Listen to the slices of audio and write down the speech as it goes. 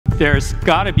there's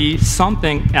got to be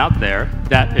something out there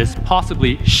that is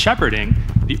possibly shepherding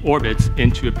the orbits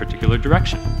into a particular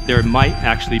direction. There might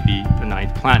actually be the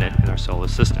ninth planet in our solar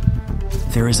system.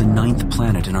 There is a ninth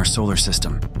planet in our solar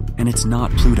system, and it's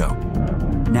not Pluto.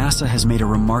 NASA has made a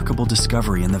remarkable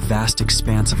discovery in the vast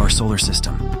expanse of our solar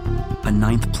system. A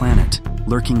ninth planet,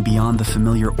 lurking beyond the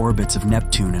familiar orbits of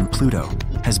Neptune and Pluto,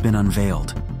 has been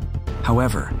unveiled.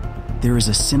 However, there is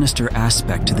a sinister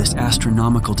aspect to this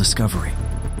astronomical discovery,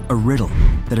 a riddle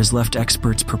that has left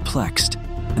experts perplexed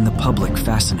and the public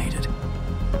fascinated.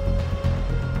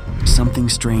 Something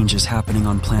strange is happening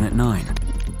on Planet 9,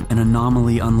 an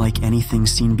anomaly unlike anything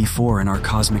seen before in our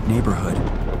cosmic neighborhood.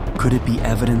 Could it be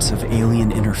evidence of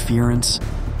alien interference,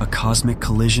 a cosmic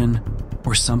collision,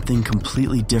 or something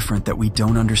completely different that we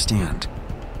don't understand?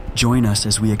 Join us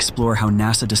as we explore how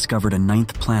NASA discovered a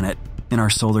ninth planet in our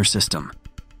solar system.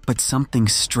 But something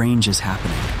strange is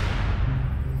happening.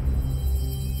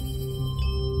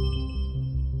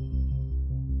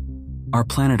 Our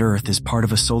planet Earth is part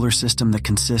of a solar system that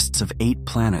consists of 8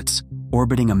 planets,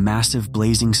 orbiting a massive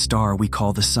blazing star we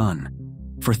call the Sun.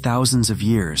 For thousands of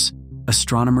years,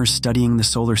 astronomers studying the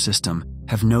solar system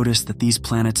have noticed that these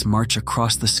planets march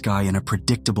across the sky in a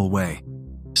predictable way.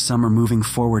 Some are moving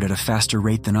forward at a faster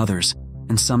rate than others,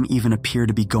 and some even appear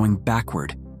to be going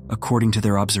backward, according to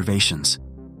their observations.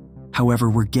 However,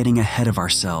 we're getting ahead of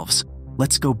ourselves.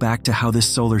 Let's go back to how this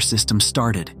solar system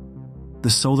started. The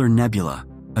solar nebula,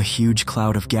 a huge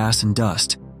cloud of gas and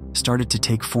dust, started to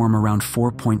take form around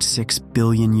 4.6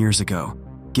 billion years ago,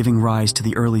 giving rise to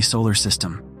the early solar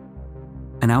system.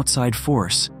 An outside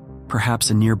force, perhaps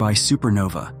a nearby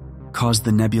supernova, caused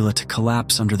the nebula to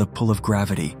collapse under the pull of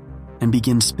gravity and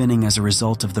begin spinning as a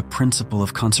result of the principle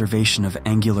of conservation of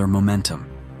angular momentum.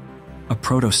 A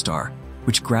protostar,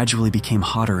 which gradually became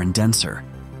hotter and denser,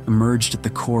 emerged at the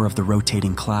core of the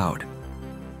rotating cloud.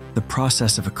 The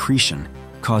process of accretion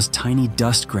caused tiny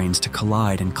dust grains to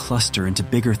collide and cluster into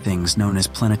bigger things known as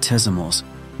planetesimals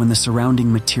when the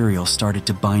surrounding material started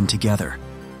to bind together.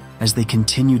 As they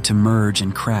continued to merge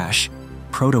and crash,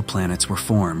 protoplanets were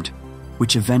formed,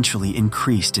 which eventually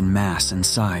increased in mass and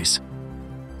size.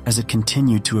 As it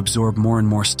continued to absorb more and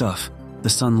more stuff, the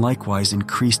Sun likewise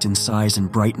increased in size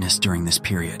and brightness during this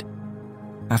period.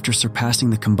 After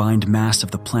surpassing the combined mass of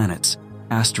the planets,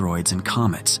 asteroids, and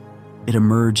comets, it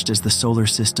emerged as the solar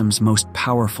system's most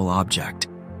powerful object.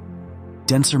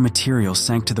 Denser materials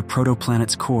sank to the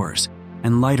protoplanet's cores,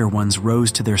 and lighter ones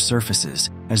rose to their surfaces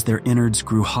as their innards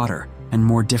grew hotter and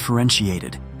more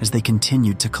differentiated as they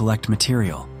continued to collect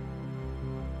material.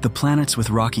 The planets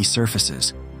with rocky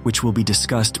surfaces, which will be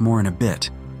discussed more in a bit,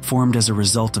 formed as a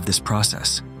result of this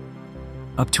process.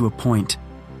 Up to a point,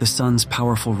 the Sun's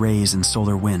powerful rays and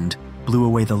solar wind blew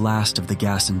away the last of the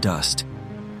gas and dust.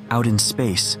 Out in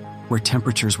space, where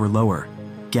temperatures were lower,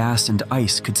 gas and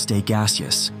ice could stay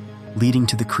gaseous, leading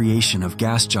to the creation of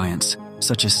gas giants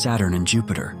such as Saturn and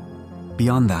Jupiter.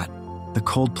 Beyond that, the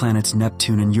cold planets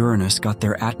Neptune and Uranus got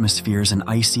their atmospheres and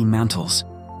icy mantles.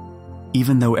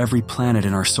 Even though every planet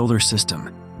in our solar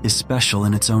system is special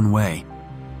in its own way,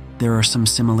 there are some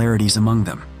similarities among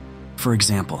them. For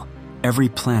example, every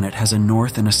planet has a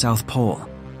north and a south pole.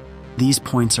 These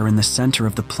points are in the center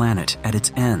of the planet at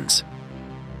its ends.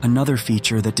 Another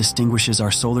feature that distinguishes our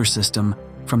solar system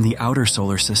from the outer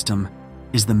solar system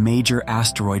is the major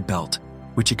asteroid belt,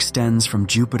 which extends from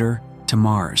Jupiter to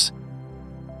Mars.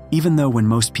 Even though when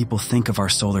most people think of our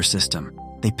solar system,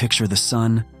 they picture the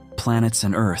Sun, planets,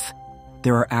 and Earth,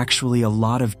 there are actually a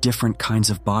lot of different kinds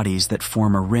of bodies that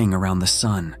form a ring around the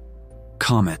Sun.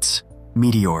 Comets,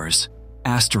 meteors,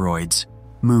 asteroids,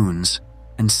 moons,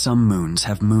 and some moons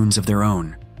have moons of their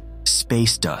own.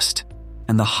 Space dust,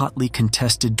 and the hotly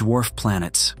contested dwarf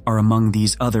planets are among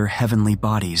these other heavenly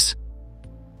bodies.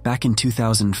 Back in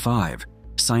 2005,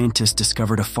 scientists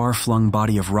discovered a far-flung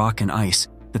body of rock and ice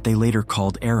that they later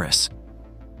called Eris.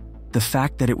 The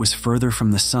fact that it was further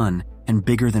from the Sun and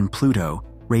bigger than Pluto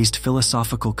raised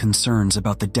philosophical concerns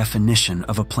about the definition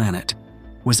of a planet.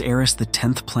 Was Eris the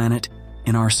 10th planet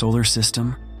in our solar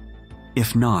system?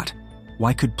 If not,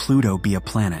 why could Pluto be a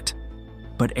planet?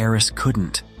 But Eris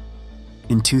couldn't.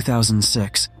 In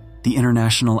 2006, the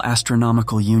International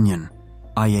Astronomical Union,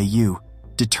 IAU,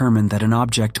 determined that an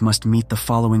object must meet the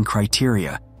following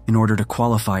criteria in order to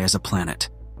qualify as a planet.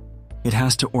 It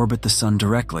has to orbit the Sun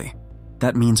directly.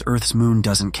 That means Earth's moon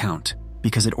doesn't count,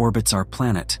 because it orbits our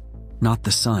planet, not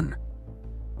the Sun.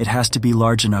 It has to be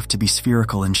large enough to be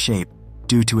spherical in shape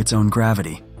due to its own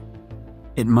gravity.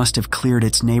 It must have cleared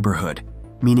its neighborhood,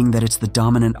 meaning that it's the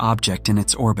dominant object in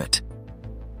its orbit.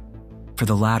 For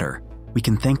the latter, we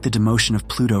can thank the demotion of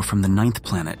Pluto from the 9th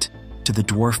planet to the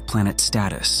dwarf planet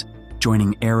status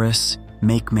joining Eris,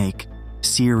 Makemake,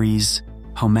 Ceres,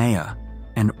 Haumea,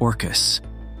 and Orcus.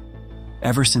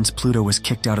 Ever since Pluto was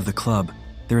kicked out of the club,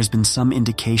 there has been some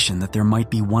indication that there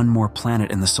might be one more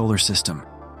planet in the solar system,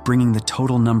 bringing the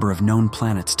total number of known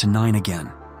planets to 9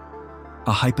 again.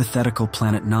 A hypothetical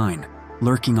planet 9,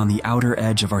 lurking on the outer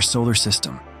edge of our solar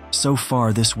system. So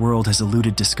far, this world has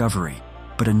eluded discovery,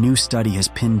 but a new study has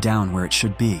pinned down where it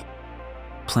should be.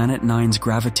 Planet 9's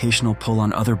gravitational pull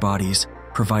on other bodies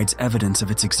provides evidence of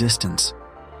its existence.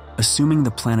 Assuming the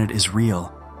planet is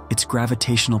real, its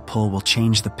gravitational pull will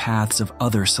change the paths of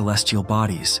other celestial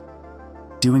bodies.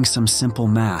 Doing some simple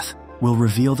math will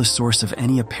reveal the source of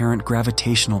any apparent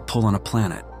gravitational pull on a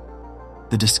planet.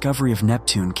 The discovery of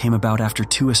Neptune came about after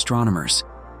 2 astronomers,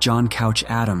 John Couch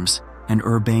Adams and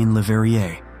Urbain Le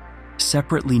Verrier,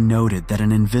 separately noted that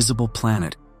an invisible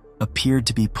planet appeared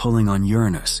to be pulling on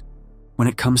Uranus. When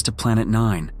it comes to Planet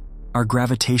 9, our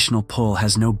gravitational pull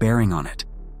has no bearing on it.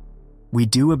 We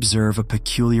do observe a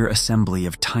peculiar assembly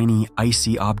of tiny,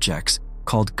 icy objects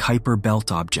called Kuiper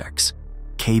Belt objects,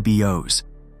 KBOs,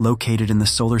 located in the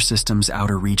solar system's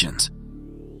outer regions.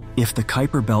 If the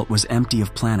Kuiper Belt was empty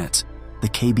of planets, the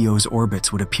KBO's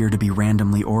orbits would appear to be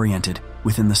randomly oriented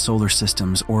within the solar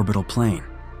system's orbital plane.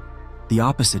 The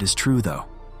opposite is true, though.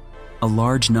 A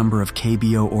large number of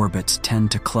KBO orbits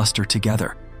tend to cluster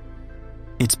together.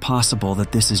 It's possible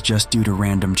that this is just due to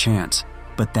random chance,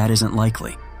 but that isn't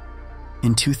likely.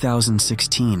 In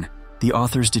 2016, the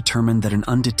authors determined that an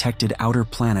undetected outer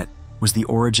planet was the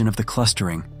origin of the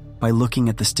clustering by looking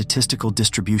at the statistical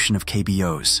distribution of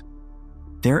KBOs.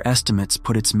 Their estimates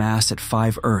put its mass at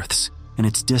 5 Earths and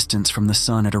its distance from the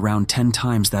Sun at around 10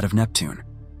 times that of Neptune.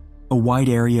 A wide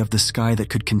area of the sky that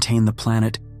could contain the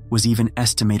planet was even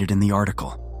estimated in the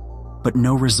article. But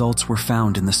no results were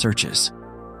found in the searches.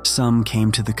 Some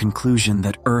came to the conclusion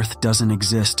that Earth doesn't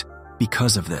exist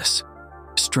because of this.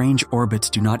 Strange orbits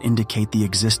do not indicate the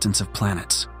existence of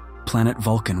planets. Planet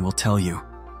Vulcan will tell you.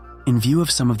 In view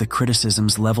of some of the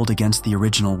criticisms leveled against the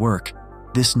original work,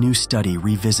 this new study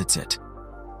revisits it.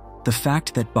 The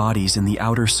fact that bodies in the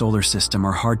outer solar system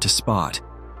are hard to spot,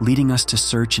 leading us to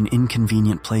search in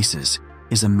inconvenient places,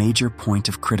 is a major point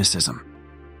of criticism.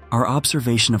 Our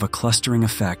observation of a clustering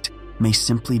effect may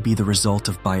simply be the result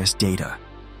of biased data.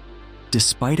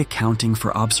 Despite accounting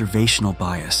for observational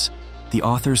bias, the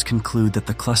authors conclude that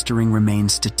the clustering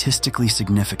remains statistically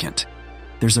significant.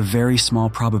 There's a very small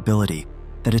probability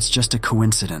that it's just a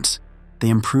coincidence. They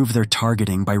improve their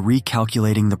targeting by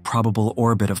recalculating the probable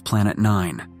orbit of Planet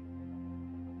 9.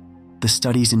 The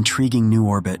study's intriguing new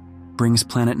orbit brings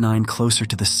Planet 9 closer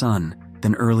to the Sun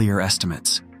than earlier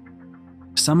estimates.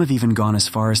 Some have even gone as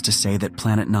far as to say that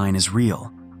Planet 9 is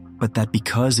real, but that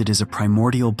because it is a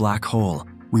primordial black hole,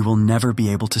 we will never be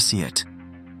able to see it.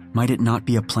 Might it not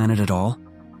be a planet at all?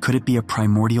 Could it be a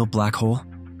primordial black hole?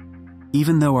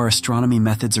 Even though our astronomy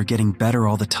methods are getting better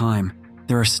all the time,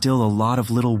 there are still a lot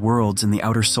of little worlds in the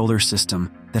outer solar system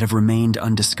that have remained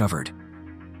undiscovered.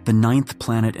 The 9th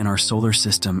planet in our solar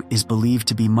system is believed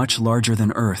to be much larger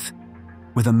than Earth,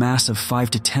 with a mass of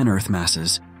 5 to 10 Earth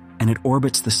masses, and it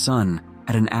orbits the Sun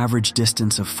at an average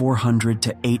distance of 400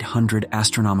 to 800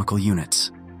 astronomical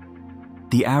units.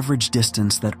 The average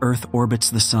distance that Earth orbits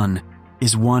the Sun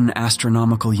is 1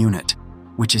 astronomical unit,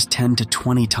 which is 10 to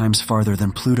 20 times farther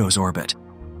than Pluto's orbit.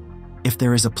 If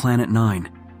there is a Planet 9,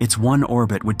 its one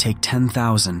orbit would take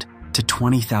 10,000 to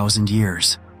 20,000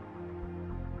 years.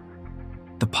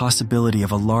 The possibility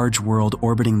of a large world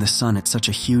orbiting the Sun at such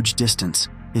a huge distance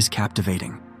is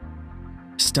captivating.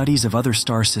 Studies of other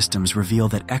star systems reveal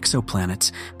that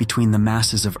exoplanets between the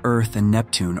masses of Earth and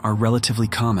Neptune are relatively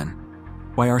common.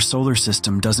 Why our solar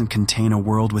system doesn't contain a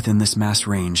world within this mass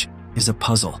range is a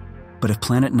puzzle, but if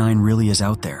Planet 9 really is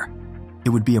out there, it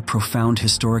would be a profound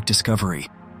historic discovery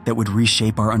that would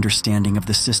reshape our understanding of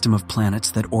the system of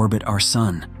planets that orbit our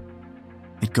Sun.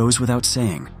 It goes without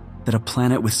saying that a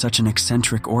planet with such an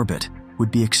eccentric orbit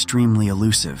would be extremely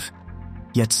elusive.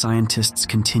 Yet scientists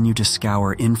continue to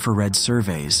scour infrared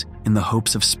surveys in the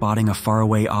hopes of spotting a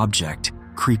faraway object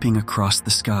creeping across the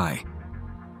sky.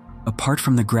 Apart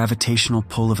from the gravitational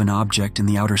pull of an object in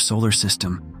the outer solar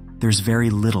system, there's very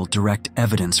little direct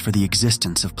evidence for the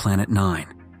existence of Planet 9.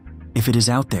 If it is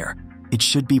out there, it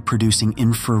should be producing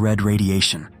infrared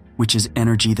radiation, which is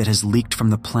energy that has leaked from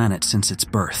the planet since its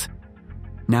birth.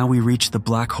 Now we reach the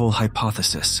black hole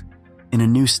hypothesis. In a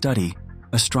new study,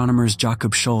 astronomers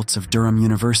Jakob Schultz of Durham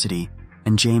University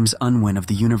and James Unwin of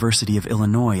the University of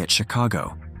Illinois at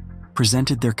Chicago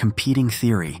presented their competing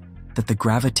theory that the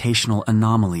gravitational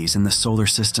anomalies in the solar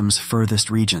system's furthest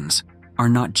regions are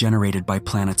not generated by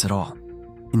planets at all.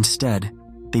 Instead,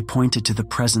 They pointed to the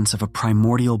presence of a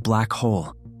primordial black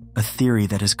hole, a theory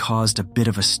that has caused a bit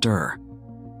of a stir.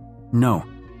 No,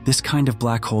 this kind of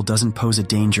black hole doesn't pose a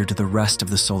danger to the rest of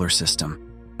the solar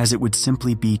system, as it would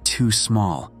simply be too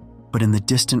small, but in the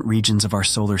distant regions of our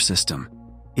solar system,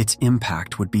 its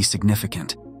impact would be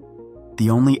significant. The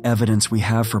only evidence we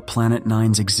have for Planet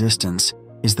 9's existence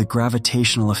is the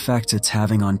gravitational effects it's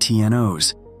having on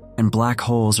TNOs, and black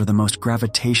holes are the most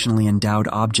gravitationally endowed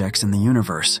objects in the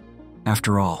universe,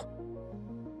 after all.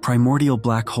 Primordial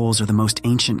black holes are the most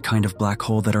ancient kind of black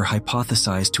hole that are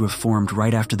hypothesized to have formed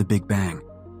right after the Big Bang.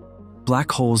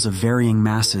 Black holes of varying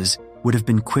masses would have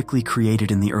been quickly created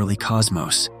in the early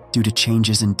cosmos due to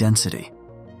changes in density.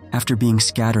 After being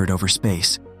scattered over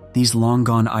space, these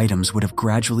long-gone items would have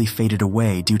gradually faded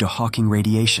away due to Hawking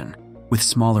radiation, with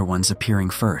smaller ones appearing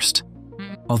first.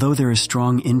 Although there is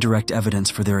strong indirect evidence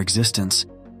for their existence,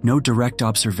 no direct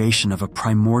observation of a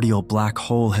primordial black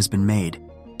hole has been made,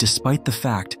 despite the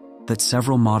fact that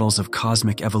several models of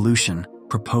cosmic evolution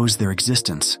propose their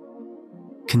existence.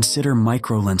 Consider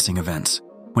microlensing events,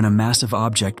 when a massive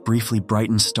object briefly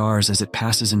brightens stars as it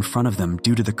passes in front of them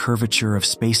due to the curvature of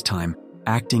space-time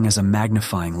acting as a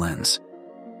magnifying lens.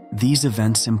 These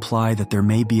events imply that there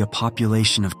may be a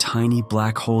population of tiny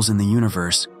black holes in the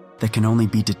universe that can only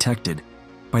be detected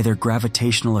by their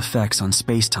gravitational effects on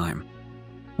space-time.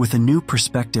 With a new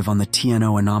perspective on the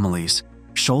TNO anomalies,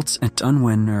 Schultz and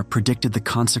Unwin predicted the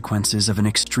consequences of an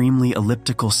extremely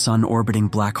elliptical sun-orbiting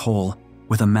black hole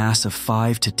with a mass of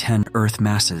 5 to 10 Earth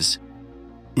masses.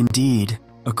 Indeed,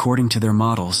 according to their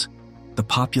models, the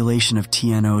population of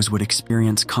TNOs would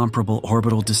experience comparable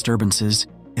orbital disturbances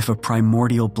if a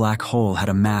primordial black hole had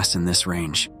a mass in this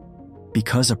range.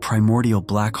 Because a primordial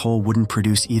black hole wouldn't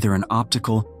produce either an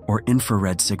optical or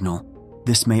infrared signal,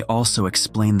 this may also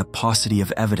explain the paucity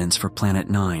of evidence for Planet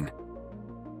 9.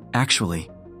 Actually,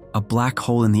 a black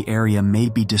hole in the area may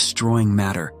be destroying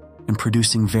matter and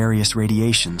producing various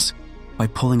radiations by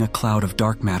pulling a cloud of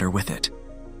dark matter with it.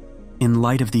 In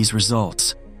light of these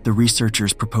results, the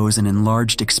researchers propose an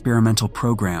enlarged experimental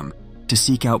program to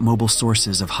seek out mobile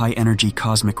sources of high-energy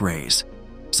cosmic rays,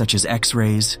 such as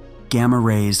X-rays, gamma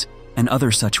rays, and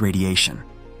other such radiation.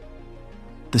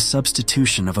 The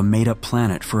substitution of a made-up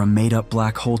planet for a made-up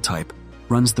black hole type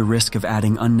runs the risk of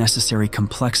adding unnecessary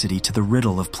complexity to the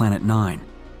riddle of Planet 9.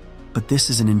 But this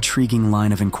is an intriguing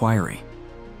line of inquiry.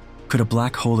 Could a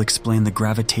black hole explain the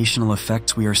gravitational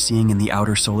effects we are seeing in the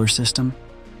outer solar system?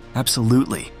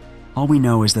 Absolutely. All we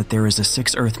know is that there is a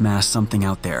 6 Earth mass something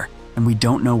out there, and we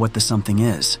don't know what the something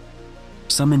is.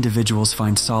 Some individuals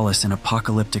find solace in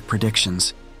apocalyptic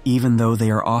predictions, even though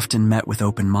they are often met with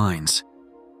open minds.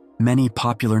 Many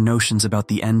popular notions about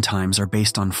the end times are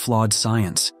based on flawed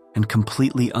science and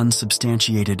completely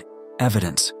unsubstantiated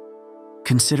evidence.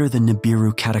 Consider the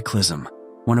Nibiru cataclysm,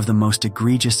 one of the most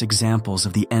egregious examples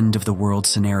of the end of the world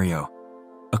scenario.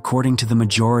 According to the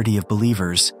majority of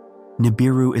believers,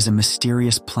 Nibiru is a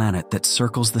mysterious planet that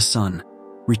circles the Sun,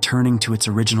 returning to its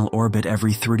original orbit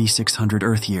every 3,600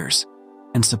 Earth years,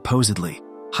 and supposedly,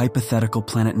 hypothetical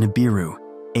planet Nibiru,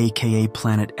 aka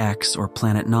Planet X or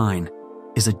Planet 9,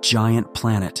 is a giant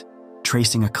planet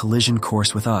tracing a collision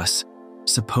course with us,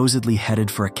 supposedly headed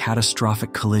for a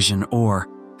catastrophic collision or,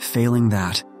 failing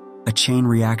that, a chain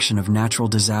reaction of natural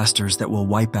disasters that will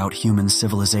wipe out human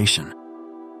civilization.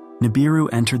 Nibiru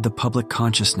entered the public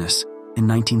consciousness in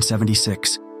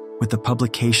 1976 with the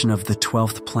publication of The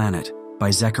 12th Planet by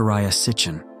Zecharia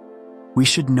Sitchin. We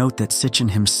should note that Sitchin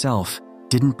himself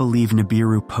didn't believe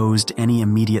Nibiru posed any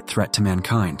immediate threat to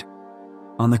mankind.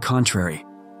 On the contrary,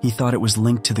 he thought it was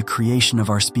linked to the creation of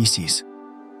our species.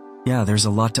 Yeah, there's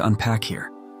a lot to unpack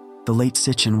here. The late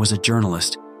Sitchin was a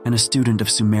journalist and a student of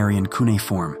Sumerian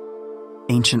cuneiform,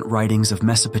 ancient writings of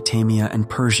Mesopotamia and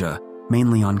Persia,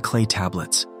 mainly on clay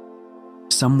tablets.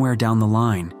 Somewhere down the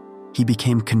line, he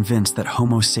became convinced that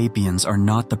Homo sapiens are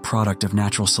not the product of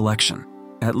natural selection,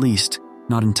 at least,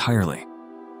 not entirely.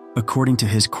 According to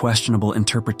his questionable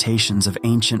interpretations of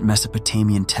ancient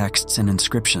Mesopotamian texts and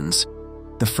inscriptions,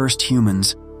 the first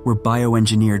humans were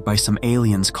bioengineered by some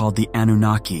aliens called the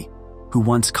Anunnaki, who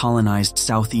once colonized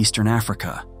southeastern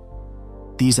Africa.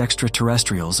 These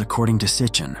extraterrestrials, according to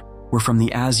Sitchin, were from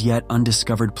the as-yet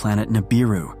undiscovered planet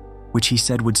Nibiru, which he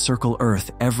said would circle Earth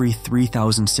every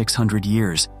 3,600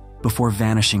 years before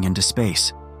vanishing into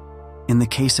space. In the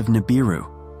case of Nibiru,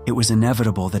 it was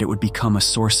inevitable that it would become a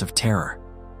source of terror.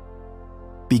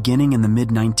 Beginning in the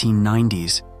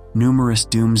mid-1990s, numerous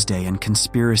doomsday and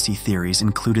conspiracy theories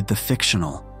included the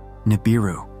fictional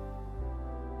Nibiru.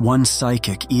 One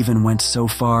psychic even went so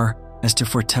far as to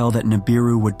foretell that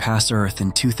Nibiru would pass Earth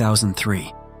in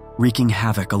 2003, wreaking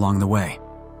havoc along the way.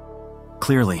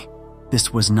 Clearly,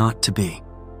 this was not to be,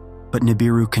 but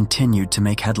Nibiru continued to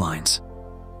make headlines.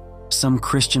 Some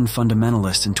Christian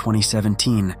fundamentalists in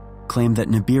 2017 claimed that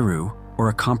Nibiru, or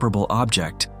a comparable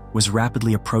object, was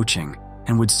rapidly approaching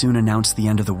and would soon announce the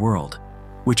end of the world,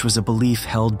 which was a belief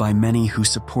held by many who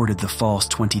supported the false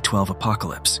 2012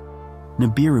 apocalypse.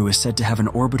 Nibiru is said to have an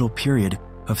orbital period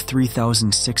of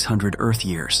 3,600 Earth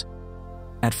years.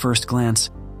 At first glance,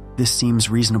 this seems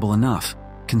reasonable enough,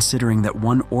 considering that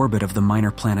one orbit of the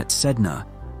minor planet Sedna,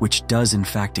 which does in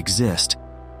fact exist,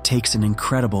 takes an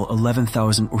incredible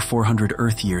 11,400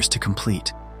 Earth years to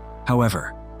complete.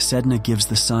 However, Sedna gives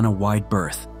the Sun a wide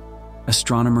berth.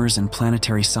 Astronomers and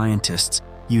planetary scientists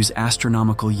use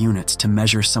astronomical units to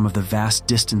measure some of the vast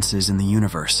distances in the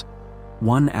universe.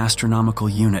 One astronomical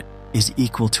unit is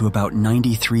equal to about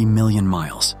 93 million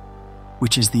miles,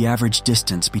 which is the average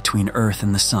distance between Earth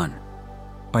and the Sun.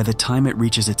 By the time it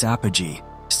reaches its apogee,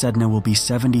 Sedna will be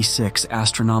 76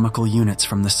 astronomical units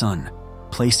from the Sun,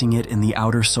 placing it in the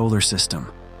outer solar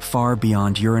system, far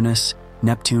beyond Uranus,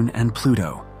 Neptune, and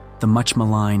Pluto, the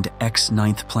much-maligned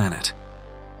X-9th planet.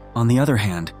 On the other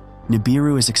hand,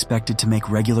 Nibiru is expected to make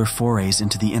regular forays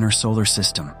into the inner solar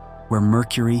system, where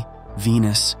Mercury,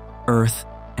 Venus, Earth,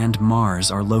 and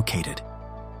Mars are located.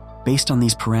 Based on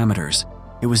these parameters,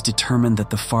 it was determined that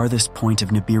the farthest point of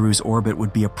Nibiru's orbit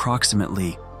would be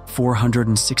approximately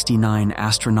 469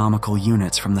 astronomical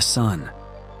units from the Sun.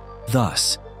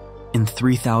 Thus, in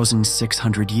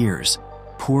 3,600 years,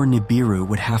 poor Nibiru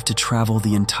would have to travel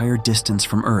the entire distance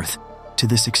from Earth to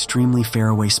this extremely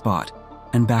faraway spot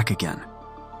and back again.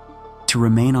 To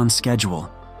remain on schedule,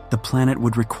 the planet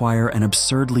would require an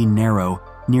absurdly narrow,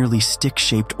 nearly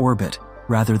stick-shaped orbit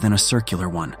rather than a circular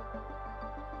one.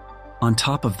 On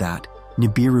top of that,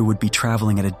 Nibiru would be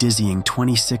traveling at a dizzying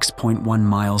 26.1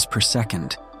 miles per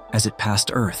second as it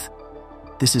passed Earth.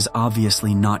 This is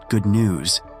obviously not good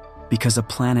news, because a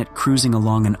planet cruising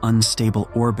along an unstable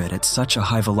orbit at such a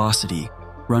high velocity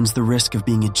runs the risk of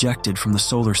being ejected from the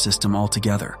solar system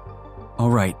altogether.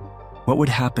 Alright, what would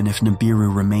happen if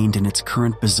Nibiru remained in its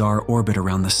current bizarre orbit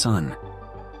around the Sun?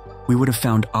 We would have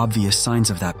found obvious signs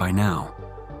of that by now.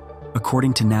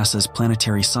 According to NASA's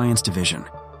Planetary Science Division,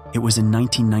 it was in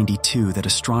 1992 that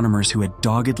astronomers who had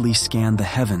doggedly scanned the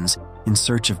heavens in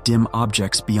search of dim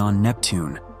objects beyond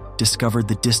Neptune discovered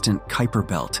the distant Kuiper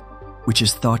Belt, which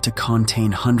is thought to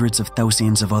contain hundreds of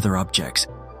thousands of other objects,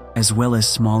 as well as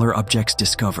smaller objects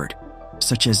discovered,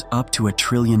 such as up to 1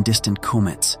 trillion distant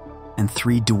comets and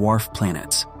 3 dwarf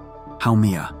planets,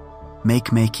 Haumea,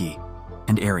 Makemake,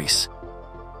 and Eris.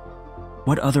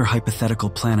 What other hypothetical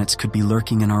planets could be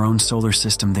lurking in our own solar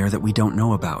system there that we don't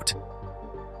know about?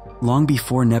 Long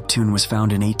before Neptune was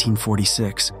found in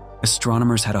 1846,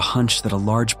 astronomers had a hunch that a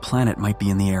large planet might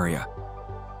be in the area.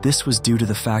 This was due to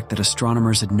the fact that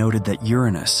astronomers had noted that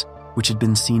Uranus, which had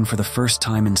been seen for the first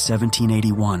time in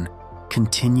 1781,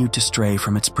 continued to stray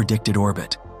from its predicted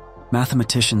orbit.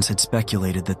 Mathematicians had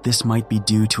speculated that this might be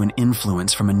due to an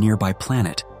influence from a nearby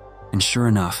planet, and sure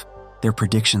enough, their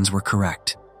predictions were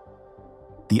correct.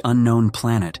 The unknown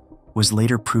planet was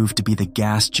later proved to be the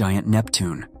gas giant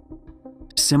Neptune.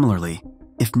 Similarly,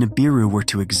 if Nibiru were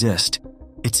to exist,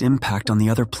 its impact on the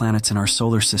other planets in our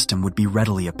solar system would be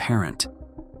readily apparent.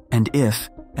 And if,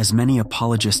 as many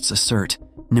apologists assert,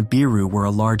 Nibiru were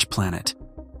a large planet,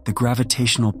 the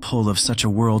gravitational pull of such a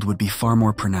world would be far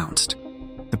more pronounced.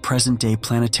 The present-day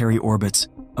planetary orbits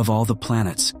of all the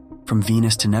planets, from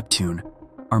Venus to Neptune,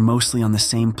 are mostly on the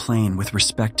same plane with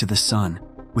respect to the Sun,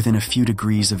 within a few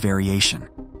degrees of variation.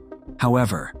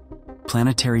 However,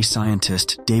 planetary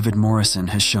scientist David Morrison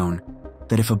has shown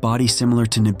that if a body similar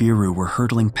to Nibiru were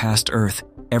hurtling past Earth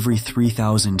every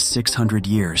 3,600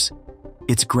 years,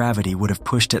 its gravity would have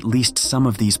pushed at least some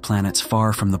of these planets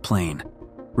far from the plane,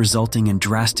 resulting in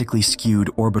drastically skewed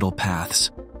orbital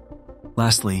paths.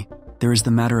 Lastly, there is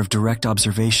the matter of direct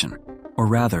observation, or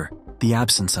rather, the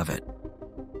absence of it.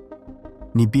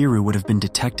 Nibiru would have been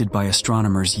detected by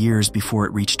astronomers years before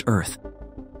it reached Earth.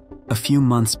 A few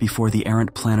months before the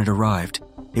errant planet arrived,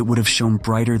 it would have shone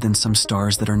brighter than some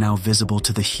stars that are now visible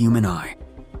to the human eye.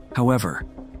 However,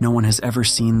 no one has ever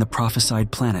seen the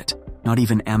prophesied planet, not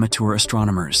even amateur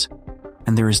astronomers,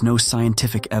 and there is no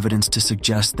scientific evidence to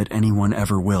suggest that anyone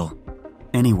ever will.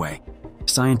 Anyway,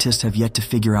 scientists have yet to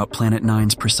figure out Planet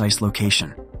 9's precise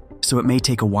location, so it may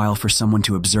take a while for someone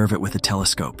to observe it with a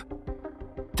telescope.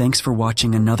 Thanks for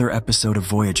watching another episode of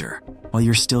Voyager. While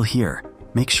you're still here,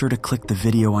 make sure to click the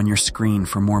video on your screen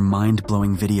for more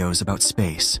mind-blowing videos about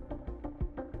space.